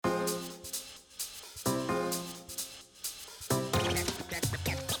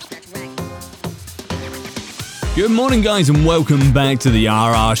Good morning, guys, and welcome back to the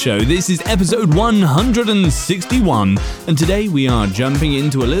RR Show. This is episode 161, and today we are jumping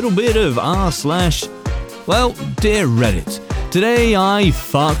into a little bit of Dear Reddit. Today I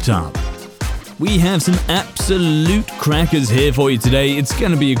fucked up. We have some absolute crackers here for you today. It's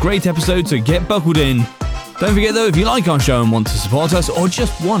going to be a great episode, so get buckled in. Don't forget though, if you like our show and want to support us, or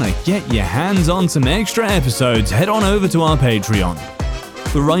just want to get your hands on some extra episodes, head on over to our Patreon.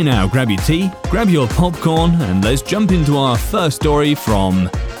 But right now, grab your tea, grab your popcorn, and let's jump into our first story from,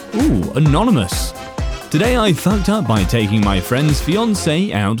 Anonymous. Today I fucked up by taking my friend's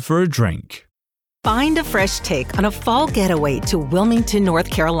fiance out for a drink. Find a fresh take on a fall getaway to Wilmington, North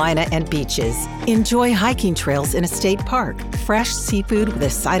Carolina and beaches. Enjoy hiking trails in a state park, fresh seafood with a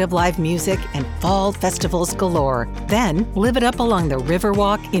side of live music, and fall festivals galore. Then live it up along the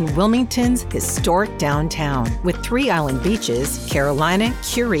Riverwalk in Wilmington's historic downtown. With 3 island beaches, Carolina,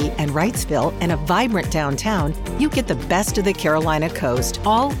 Curie, and Wrightsville, and a vibrant downtown, you get the best of the Carolina coast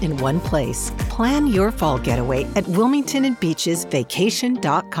all in one place. Plan your fall getaway at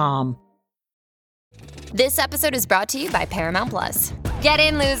WilmingtonandBeachesVacation.com. This episode is brought to you by Paramount Plus. Get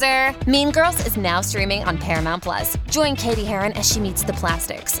in, loser! Mean Girls is now streaming on Paramount Plus. Join Katie Heron as she meets the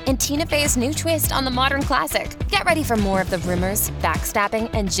plastics in Tina Fey's new twist on the modern classic. Get ready for more of the rumors, backstabbing,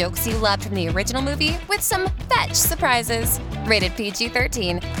 and jokes you loved from the original movie with some fetch surprises. Rated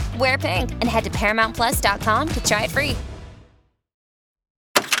PG-13. Wear pink and head to ParamountPlus.com to try it free.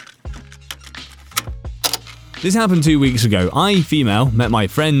 This happened 2 weeks ago. I, female, met my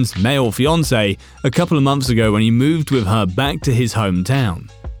friend's male fiance a couple of months ago when he moved with her back to his hometown.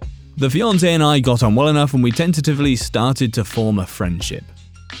 The fiance and I got on well enough and we tentatively started to form a friendship.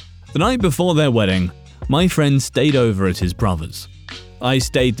 The night before their wedding, my friend stayed over at his brother's. I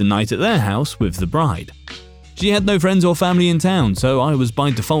stayed the night at their house with the bride. She had no friends or family in town, so I was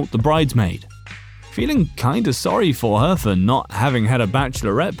by default the bridesmaid. Feeling kinda sorry for her for not having had a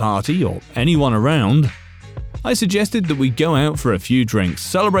bachelorette party or anyone around, I suggested that we go out for a few drinks,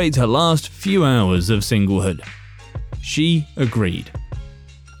 celebrate her last few hours of singlehood. She agreed.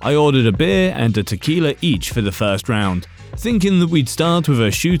 I ordered a beer and a tequila each for the first round, thinking that we'd start with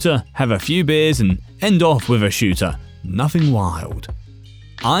a shooter, have a few beers, and end off with a shooter. Nothing wild.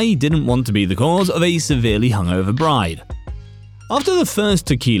 I didn't want to be the cause of a severely hungover bride. After the first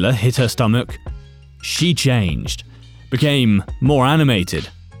tequila hit her stomach, she changed, became more animated.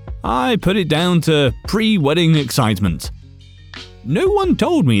 I put it down to pre-wedding excitement. No one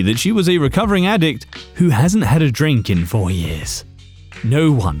told me that she was a recovering addict who hasn't had a drink in 4 years.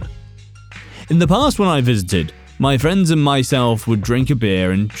 No one. In the past when I visited, my friends and myself would drink a beer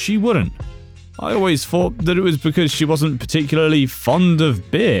and she wouldn't. I always thought that it was because she wasn't particularly fond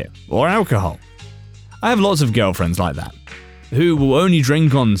of beer or alcohol. I have lots of girlfriends like that, who will only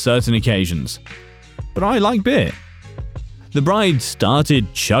drink on certain occasions. But I like beer. The bride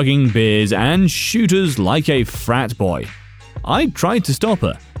started chugging beers and shooters like a frat boy. I tried to stop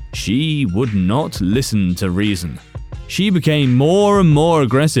her. She would not listen to reason. She became more and more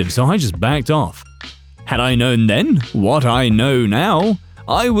aggressive, so I just backed off. Had I known then what I know now,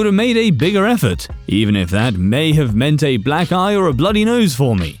 I would have made a bigger effort, even if that may have meant a black eye or a bloody nose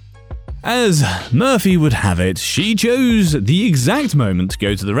for me. As Murphy would have it, she chose the exact moment to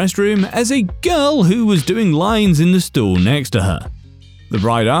go to the restroom as a girl who was doing lines in the stool next to her. The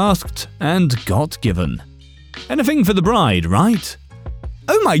bride asked and got given. Anything for the bride, right?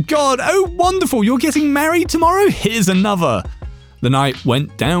 Oh my god, oh wonderful, you're getting married tomorrow? Here's another. The night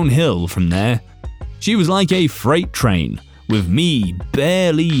went downhill from there. She was like a freight train, with me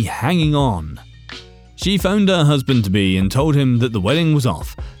barely hanging on. She phoned her husband-to-be and told him that the wedding was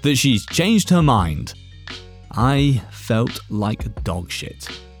off, that she's changed her mind. I felt like dog shit.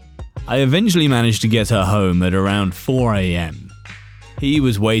 I eventually managed to get her home at around 4 a.m. He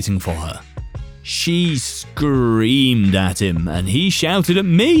was waiting for her. She screamed at him and he shouted at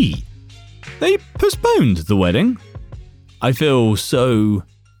me. They postponed the wedding. I feel so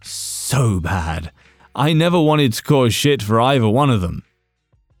bad. I never wanted to cause shit for either one of them.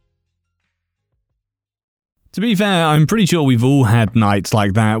 To be fair, I'm pretty sure we've all had nights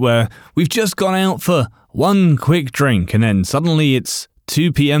like that where we've just gone out for one quick drink and then suddenly it's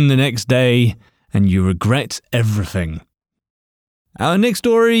 2 p.m. the next day and you regret everything. Our next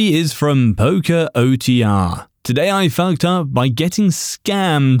story is from Poker OTR. Today I fucked up by getting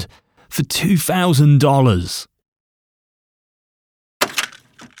scammed for $2,000.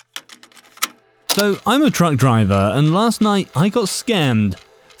 So I'm a truck driver and last night I got scammed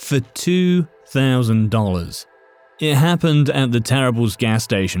for $2,000. It happened at the Terrible's gas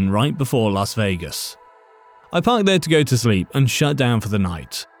station right before Las Vegas. I parked there to go to sleep and shut down for the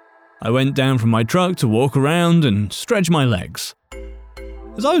night. I went down from my truck to walk around and stretch my legs.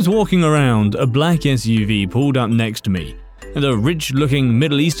 As I was walking around, a black SUV pulled up next to me, and a rich-looking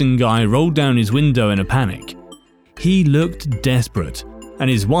Middle Eastern guy rolled down his window in a panic. He looked desperate, and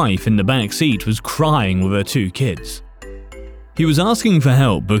his wife in the back seat was crying with her 2 kids. He was asking for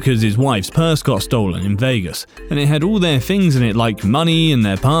help because his wife's purse got stolen in Vegas, and it had all their things in it like money and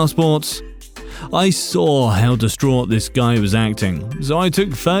their passports. I saw how distraught this guy was acting, so I took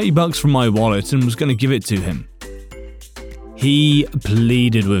 $30 from my wallet and was going to give it to him. He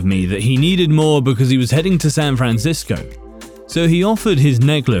pleaded with me that he needed more because he was heading to San Francisco, so he offered his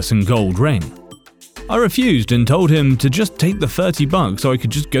necklace and gold ring. I refused and told him to just take the $30 so I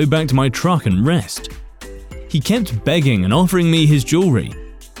could just go back to my truck and rest. He kept begging and offering me his jewelry.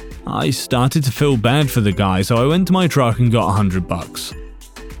 I started to feel bad for the guy, so I went to my truck and got $100.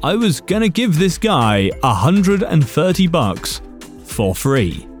 I was gonna give this guy $130 for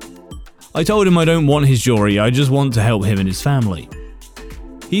free. I told him I don't want his jewelry, I just want to help him and his family.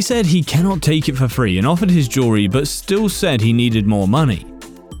 He said he cannot take it for free and offered his jewelry, but still said he needed more money.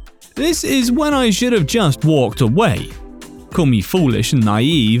 This is when I should have just walked away. Call me foolish and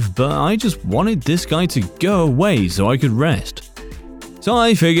naive, but I just wanted this guy to go away so I could rest. So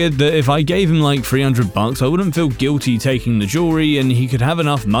I figured that if I gave him like $300, I wouldn't feel guilty taking the jewelry and he could have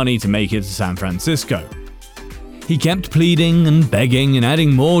enough money to make it to San Francisco. He kept pleading and begging and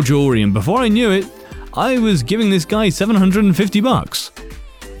adding more jewelry, and before I knew it, I was giving this guy $750.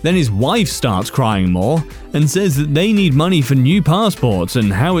 Then his wife starts crying more and says that they need money for new passports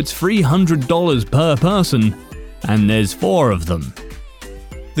and how it's $300 per person, and there's 4 of them.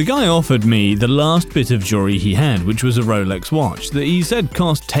 The guy offered me the last bit of jewelry he had, which was a Rolex watch that he said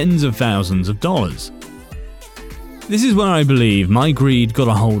cost tens of thousands of dollars. This is where I believe my greed got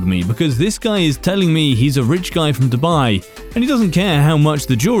a hold of me, because this guy is telling me he's a rich guy from Dubai and he doesn't care how much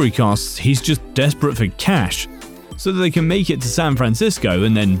the jewelry costs, he's just desperate for cash so that they can make it to San Francisco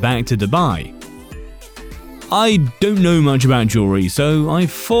and then back to Dubai. I don't know much about jewelry, so I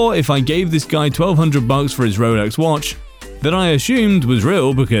thought if I gave this guy $1,200 for his Rolex watch, that I assumed was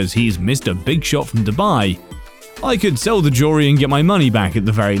real because he's Mr. Big Shot from Dubai, I could sell the jewelry and get my money back at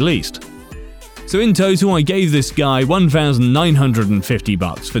the very least. So in total, I gave this guy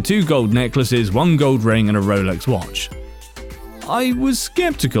 $1,950 for 2 gold necklaces, 1 gold ring, and a Rolex watch. I was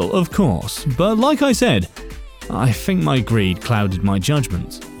skeptical, of course, but like I said, I think my greed clouded my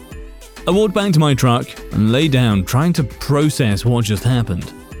judgment. I walked back to my truck and lay down trying to process what just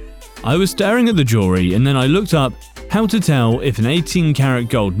happened. I was staring at the jewelry and then I looked up how to tell if an 18-karat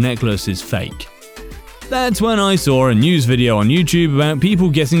gold necklace is fake. That's when I saw a news video on YouTube about people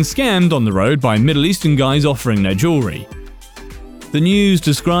getting scammed on the road by Middle Eastern guys offering their jewelry. The news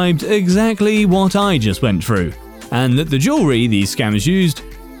described exactly what I just went through, and that the jewelry these scammers used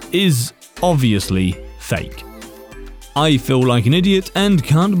is obviously fake. I feel like an idiot and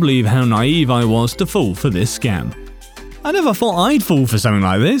can't believe how naive I was to fall for this scam. I never thought I'd fall for something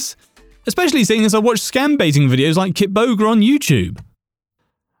like this, especially seeing as I watch scam baiting videos like Kit Boger on YouTube.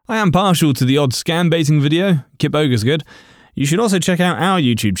 I am partial to the odd scam baiting video. Kit Boger's good. You should also check out our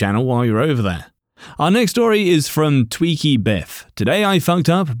YouTube channel while you're over there. Our next story is from Tweaky Biff. Today I fucked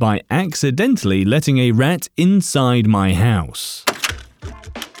up by accidentally letting a rat inside my house.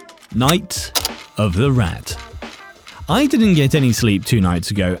 Night of the Rat. I didn't get any sleep 2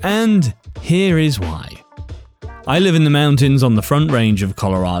 nights ago, and here is why. I live in the mountains on the Front Range of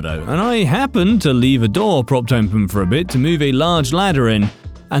Colorado, and I happened to leave a door propped open for a bit to move a large ladder in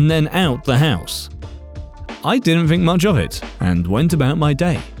and then out the house. I didn't think much of it, and went about my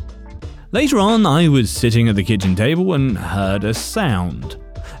day. Later on, I was sitting at the kitchen table and heard a sound.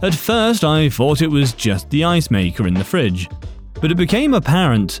 At first, I thought it was just the ice maker in the fridge, but it became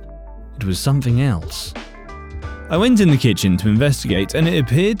apparent it was something else. I went in the kitchen to investigate, and it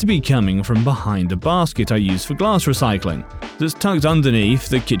appeared to be coming from behind a basket I use for glass recycling that's tucked underneath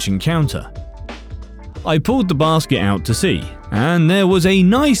the kitchen counter. I pulled the basket out to see, and there was a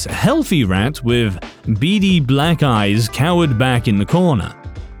nice, healthy rat with beady black eyes cowered back in the corner.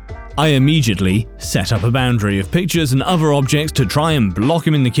 I immediately set up a boundary of pictures and other objects to try and block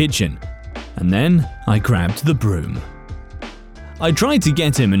him in the kitchen, and then I grabbed the broom. I tried to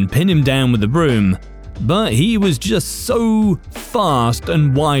get him and pin him down with the broom, but he was just so fast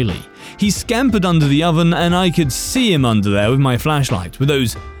and wily. He scampered under the oven and I could see him under there with my flashlight, with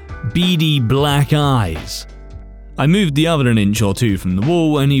those beady black eyes. I moved the oven an inch or 2 from the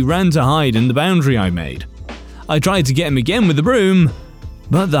wall and he ran to hide in the boundary I made. I tried to get him again with the broom,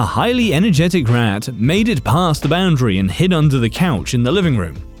 but the highly energetic rat made it past the boundary and hid under the couch in the living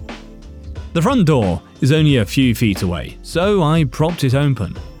room. The front door is only a few feet away, so I propped it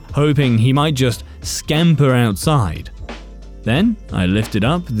open. hoping he might just scamper outside. Then I lifted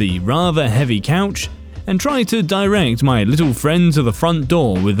up the rather heavy couch and tried to direct my little friend to the front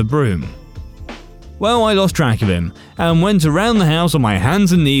door with a broom. Well, I lost track of him and went around the house on my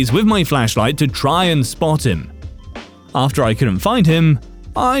hands and knees with my flashlight to try and spot him. After I couldn't find him,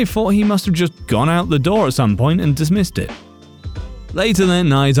 I thought he must have just gone out the door at some point and dismissed it. Later that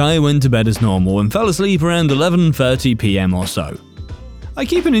night, I went to bed as normal and fell asleep around 11:30 p.m. or so. I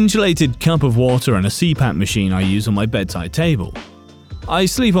keep an insulated cup of water and a CPAP machine I use on my bedside table. I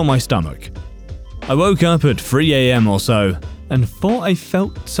sleep on my stomach. I woke up at 3 a.m. or so and thought I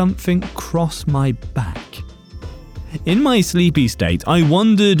felt something cross my back. In my sleepy state, I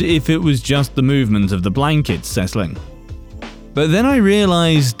wondered if it was just the movement of the blankets settling. But then I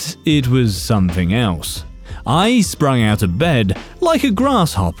realized it was something else. I sprung out of bed like a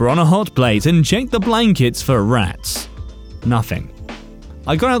grasshopper on a hot plate and checked the blankets for rats. Nothing.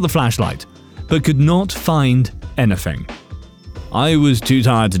 I got out the flashlight, but could not find anything. I was too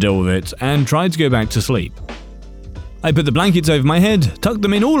tired to deal with it and tried to go back to sleep. I put the blankets over my head, tucked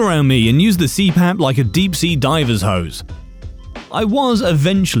them in all around me, and used the CPAP like a deep-sea diver's hose. I was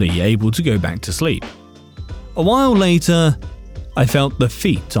eventually able to go back to sleep. A while later, I felt the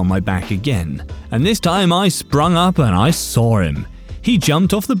feet on my back again, and this time I sprung up and I saw him. He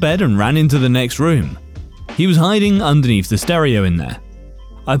jumped off the bed and ran into the next room. He was hiding underneath the stereo in there.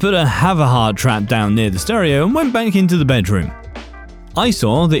 I put a have-a-heart trap down near the stereo and went back into the bedroom. I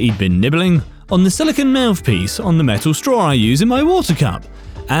saw that he'd been nibbling on the silicone mouthpiece on the metal straw I use in my water cup,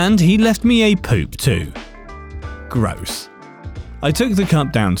 and he left me a poop too. Gross. I took the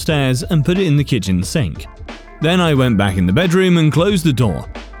cup downstairs and put it in the kitchen sink. Then I went back in the bedroom and closed the door,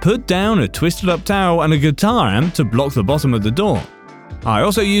 put down a twisted up towel and a guitar amp to block the bottom of the door. I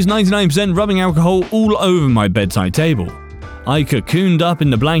also used 99% rubbing alcohol all over my bedside table. I cocooned up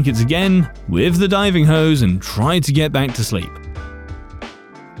in the blankets again with the diving hose and tried to get back to sleep.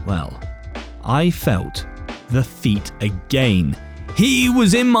 Well, I felt the feet again. He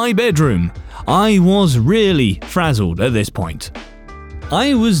was in my bedroom. I was really frazzled at this point.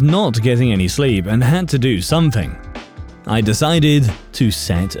 I was not getting any sleep and had to do something. I decided to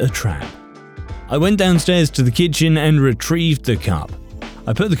set a trap. I went downstairs to the kitchen and retrieved the cup.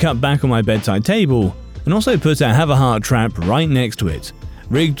 I put the cup back on my bedside table and also put a have-a-heart trap right next to it,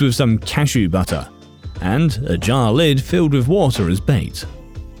 rigged with some cashew butter, and a jar lid filled with water as bait.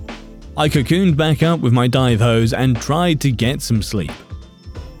 I cocooned back up with my dive hose and tried to get some sleep.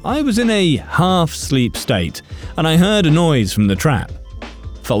 I was in a half-sleep state, and I heard a noise from the trap.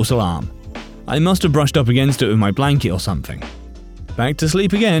 False alarm. I must have brushed up against it with my blanket or something. Back to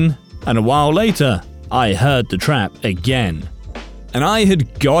sleep again, and a while later, I heard the trap again. And I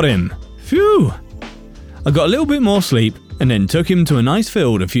had got him. Phew! I got a little bit more sleep, and then took him to a nice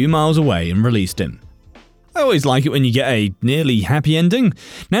field a few miles away and released him. I always like it when you get a nearly happy ending.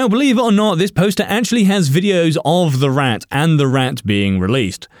 Now, believe it or not, this poster actually has videos of the rat and the rat being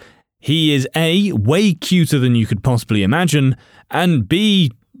released. He is A, way cuter than you could possibly imagine, and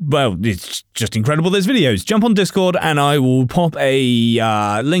B, well, it's just incredible. There's videos. Jump on Discord and I will pop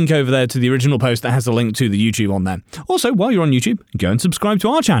a link over there to the original post that has a link to the YouTube on there. Also, while you're on YouTube, go and subscribe to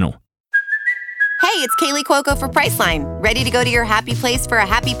our channel. Hey, it's Kaylee Cuoco for Priceline. Ready to go to your happy place for a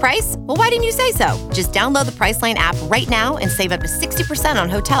happy price? Well, why didn't you say so? Just download the Priceline app right now and save up to 60% on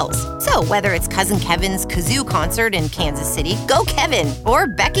hotels. So whether it's Cousin Kevin's Kazoo Concert in Kansas City, go Kevin, or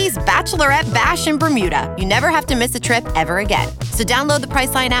Becky's Bachelorette Bash in Bermuda, you never have to miss a trip ever again. So download the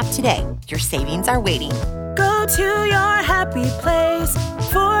Priceline app today. Your savings are waiting. Go to your happy place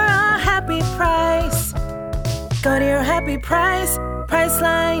for a happy price. Go to your happy price,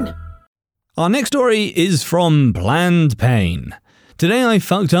 Priceline. Our next story is from Planned Pain. Today I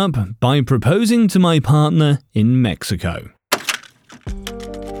fucked up by proposing to my partner in Mexico.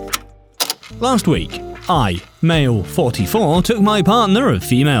 Last week, I, male 44, took my partner, a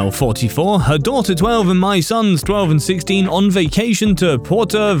female 44, her daughter 12 and my sons 12 and 16 on vacation to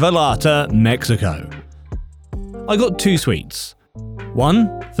Puerto Vallarta, Mexico. I got 2 suites.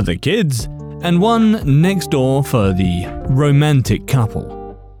 One for the kids and one next door for the romantic couple.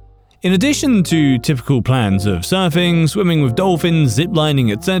 In addition to typical plans of surfing, swimming with dolphins,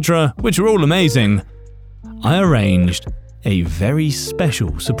 ziplining, etc., which are all amazing, I arranged a very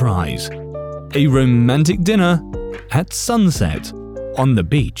special surprise. A romantic dinner at sunset on the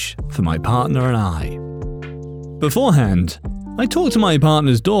beach for my partner and I. Beforehand, I talked to my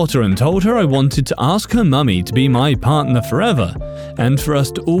partner's daughter and told her I wanted to ask her mummy to be my partner forever and for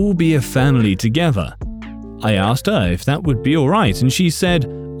us to all be a family together. I asked her if that would be alright and she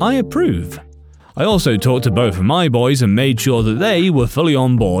said, I approve. I also talked to both of my boys and made sure that they were fully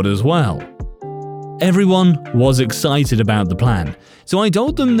on board as well. Everyone was excited about the plan, so I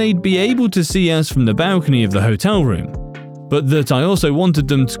told them they'd be able to see us from the balcony of the hotel room, but that I also wanted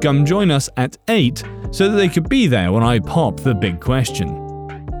them to come join us at 8 so that they could be there when I pop the big question.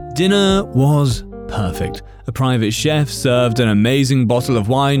 Dinner was perfect. A private chef served an amazing bottle of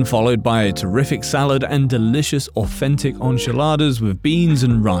wine, followed by a terrific salad and delicious authentic enchiladas with beans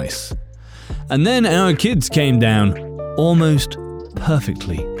and rice. And then our kids came down almost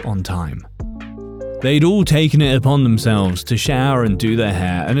perfectly on time. They'd all taken it upon themselves to shower and do their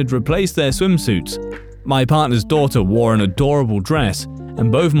hair and had replaced their swimsuits. My partner's daughter wore an adorable dress,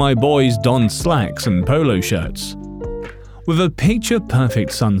 and both my boys donned slacks and polo shirts. With a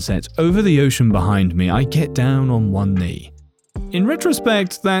picture-perfect sunset over the ocean behind me, I get down on one knee. In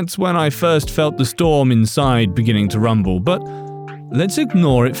retrospect, that's when I first felt the storm inside beginning to rumble, but let's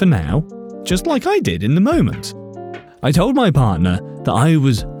ignore it for now, just like I did in the moment. I told my partner that I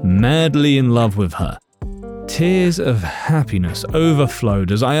was madly in love with her. Tears of happiness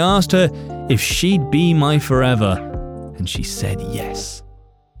overflowed as I asked her if she'd be my forever, and she said yes.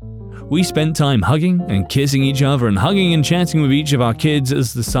 We spent time hugging and kissing each other and hugging and chatting with each of our kids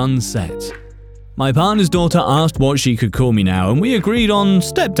as the sun set. My partner's daughter asked what she could call me now, and we agreed on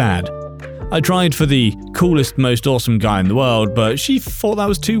stepdad. I tried for the coolest, most awesome guy in the world, but she thought that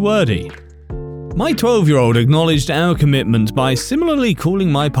was too wordy. My 12-year-old acknowledged our commitment by similarly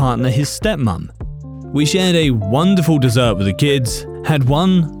calling my partner his stepmom. We shared a wonderful dessert with the kids, had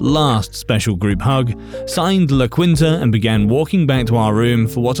one last special group hug, signed La Quinta and began walking back to our room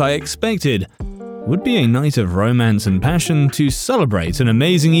for what I expected would be a night of romance and passion to celebrate an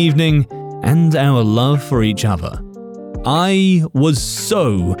amazing evening and our love for each other. I was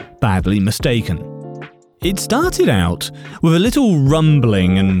so badly mistaken. It started out with a little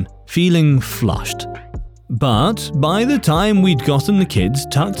rumbling and feeling flushed. But by the time we'd gotten the kids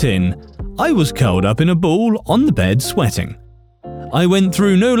tucked in, I was curled up in a ball on the bed sweating. I went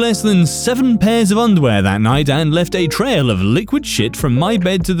through no less than 7 pairs of underwear that night and left a trail of liquid shit from my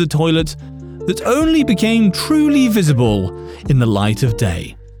bed to the toilet that only became truly visible in the light of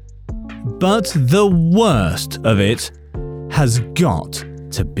day. But the worst of it has got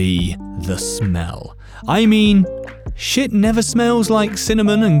to be the smell. I mean, shit never smells like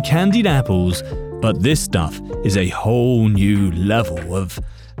cinnamon and candied apples, but this stuff is a whole new level of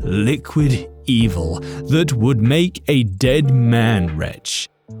liquid evil that would make a dead man retch.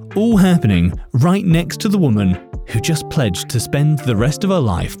 All happening right next to the woman who just pledged to spend the rest of her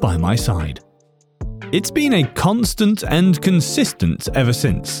life by my side. It's been a constant and consistent ever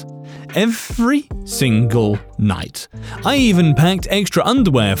since. Every single night. I even packed extra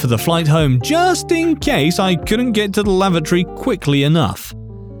underwear for the flight home just in case I couldn't get to the lavatory quickly enough.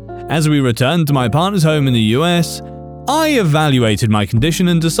 As we returned to my partner's home in the US, I evaluated my condition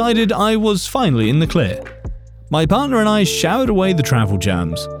and decided I was finally in the clear. My partner and I showered away the travel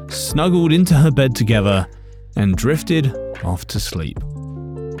germs, snuggled into her bed together, and drifted off to sleep.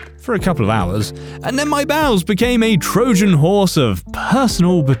 For a couple of hours, and then my bowels became a Trojan horse of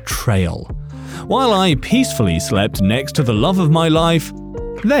personal betrayal. While I peacefully slept next to the love of my life,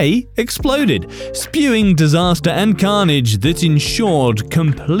 they exploded, spewing disaster and carnage that ensured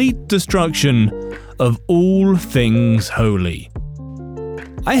complete destruction of all things holy.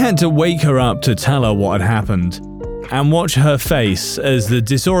 I had to wake her up to tell her what had happened, and watch her face as the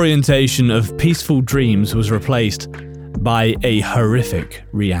disorientation of peaceful dreams was replaced by a horrific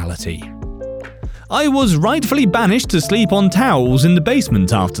reality. I was rightfully banished to sleep on towels in the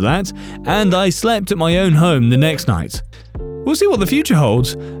basement after that, and I slept at my own home the next night. We'll see what the future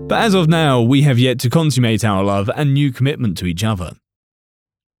holds, but as of now, we have yet to consummate our love and new commitment to each other.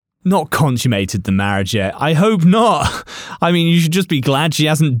 Not consummated the marriage yet, I hope not. I mean, you should just be glad she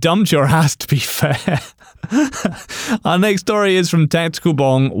hasn't dumped your ass, to be fair. Our next story is from Tactical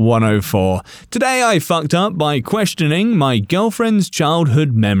Bong 104. Today I fucked up by questioning my girlfriend's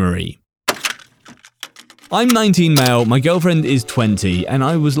childhood memory. I'm 19 male, my girlfriend is 20, and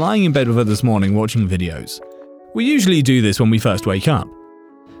I was lying in bed with her this morning watching videos. We usually do this when we first wake up.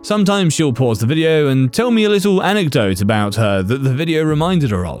 Sometimes she'll pause the video and tell me a little anecdote about her that the video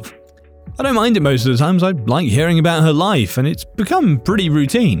reminded her of. I don't mind it most of the times, I like hearing about her life, and it's become pretty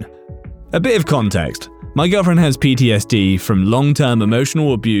routine. A bit of context. My girlfriend has PTSD from long-term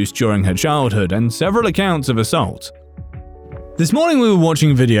emotional abuse during her childhood and several accounts of assault. This morning we were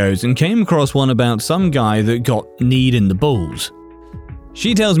watching videos and came across one about some guy that got kneed in the balls.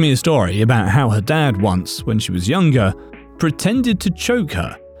 She tells me a story about how her dad once, when she was younger, pretended to choke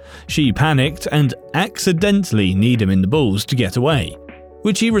her. She panicked and accidentally kneed him in the balls to get away.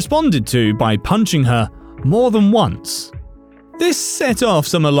 which he responded to by punching her more than once. This set off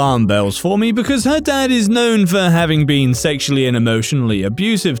some alarm bells for me because her dad is known for having been sexually and emotionally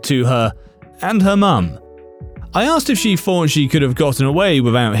abusive to her and her mum. I asked if she thought she could have gotten away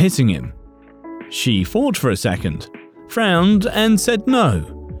without hitting him. She thought for a second, frowned, and said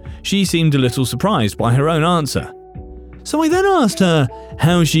no. She seemed a little surprised by her own answer. So I then asked her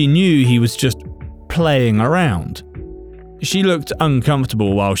how she knew he was just playing around. She looked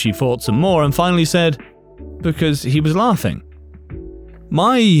uncomfortable while she thought some more and finally said, because he was laughing.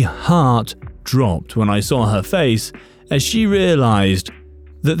 My heart dropped when I saw her face as she realized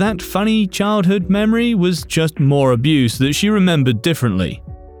that funny childhood memory was just more abuse that she remembered differently.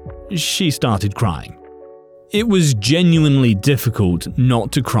 She started crying. It was genuinely difficult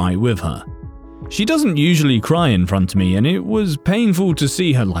not to cry with her. She doesn't usually cry in front of me, and it was painful to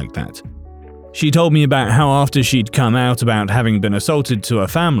see her like that. She told me about how after she'd come out about having been assaulted to her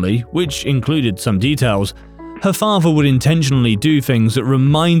family, which included some details, her father would intentionally do things that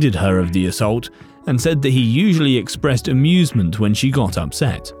reminded her of the assault and said that he usually expressed amusement when she got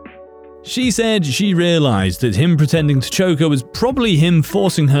upset. She said she realized that him pretending to choke her was probably him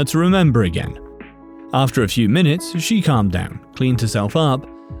forcing her to remember again. After a few minutes, she calmed down, cleaned herself up,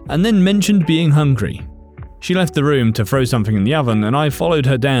 and then mentioned being hungry. She left the room to throw something in the oven, and I followed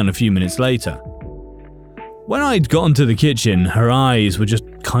her down a few minutes later. When I'd gotten to the kitchen, her eyes were just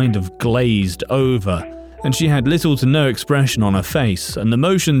kind of glazed over, and she had little to no expression on her face, and the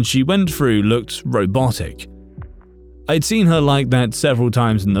motions she went through looked robotic. I'd seen her like that several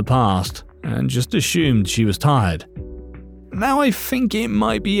times in the past, and just assumed she was tired. Now I think it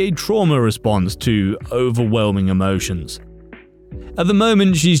might be a trauma response to overwhelming emotions. At the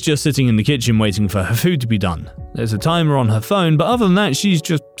moment, she's just sitting in the kitchen waiting for her food to be done. There's a timer on her phone, but other than that, she's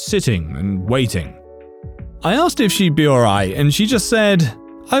just sitting and waiting. I asked if she'd be alright, and she just said,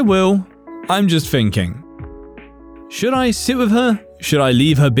 "I will. I'm just thinking." Should I sit with her? Should I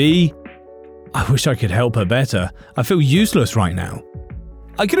leave her be? I wish I could help her better. I feel useless right now.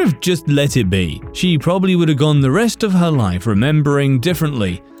 I could have just let it be. She probably would have gone the rest of her life remembering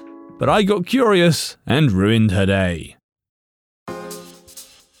differently. But I got curious and ruined her day.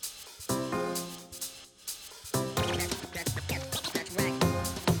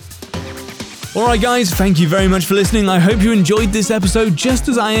 Alright guys, thank you very much for listening. I hope you enjoyed this episode just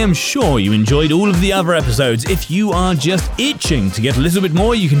as I am sure you enjoyed all of the other episodes. If you are just itching to get a little bit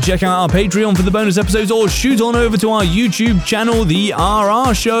more, you can check out our Patreon for the bonus episodes or shoot on over to our YouTube channel, The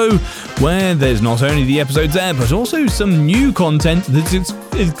RR Show, where there's not only the episodes there, but also some new content that's exclusive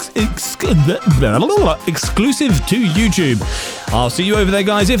to YouTube. I'll see you over there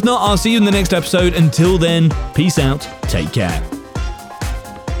guys. If not, I'll see you in the next episode. Until then, peace out, take care.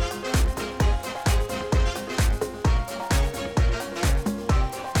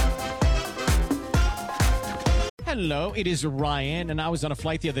 Hello, it is Ryan, and I was on a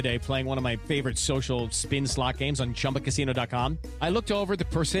flight the other day playing one of my favorite social spin slot games on ChumbaCasino.com. I looked over at the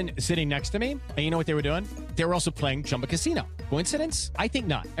person sitting next to me, and you know what they were doing? They were also playing Chumba Casino. Coincidence? I think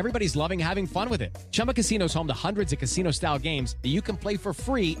not. Everybody's loving having fun with it. Chumba Casino is home to hundreds of casino-style games that you can play for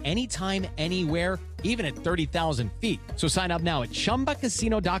free anytime, anywhere, even at 30,000 feet. So sign up now at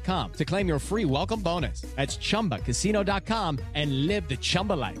ChumbaCasino.com to claim your free welcome bonus. That's ChumbaCasino.com and live the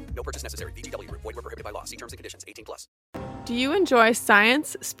Chumba life. No purchase necessary. VGW. Void where prohibited by law. See terms and conditions. 18+. Do you enjoy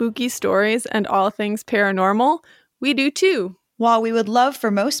science, spooky stories, and all things paranormal? We do too. While we would love for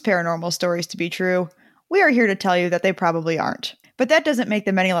most paranormal stories to be true, we are here to tell you that they probably aren't. But that doesn't make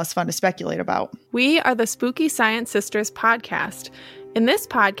them any less fun to speculate about. We are the Spooky Science Sisters podcast. In this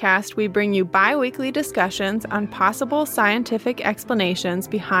podcast, we bring you bi-weekly discussions on possible scientific explanations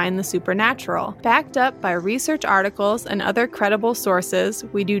behind the supernatural. Backed up by research articles and other credible sources,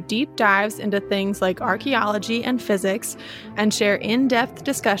 we do deep dives into things like archaeology and physics and share in-depth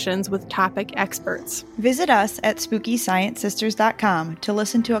discussions with topic experts. Visit us at SpookyScienceSisters.com to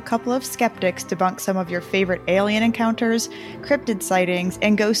listen to a couple of skeptics debunk some of your favorite alien encounters, cryptid sightings,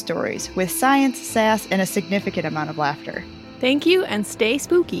 and ghost stories with science, sass, and a significant amount of laughter. Thank you and stay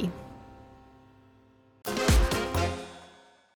spooky.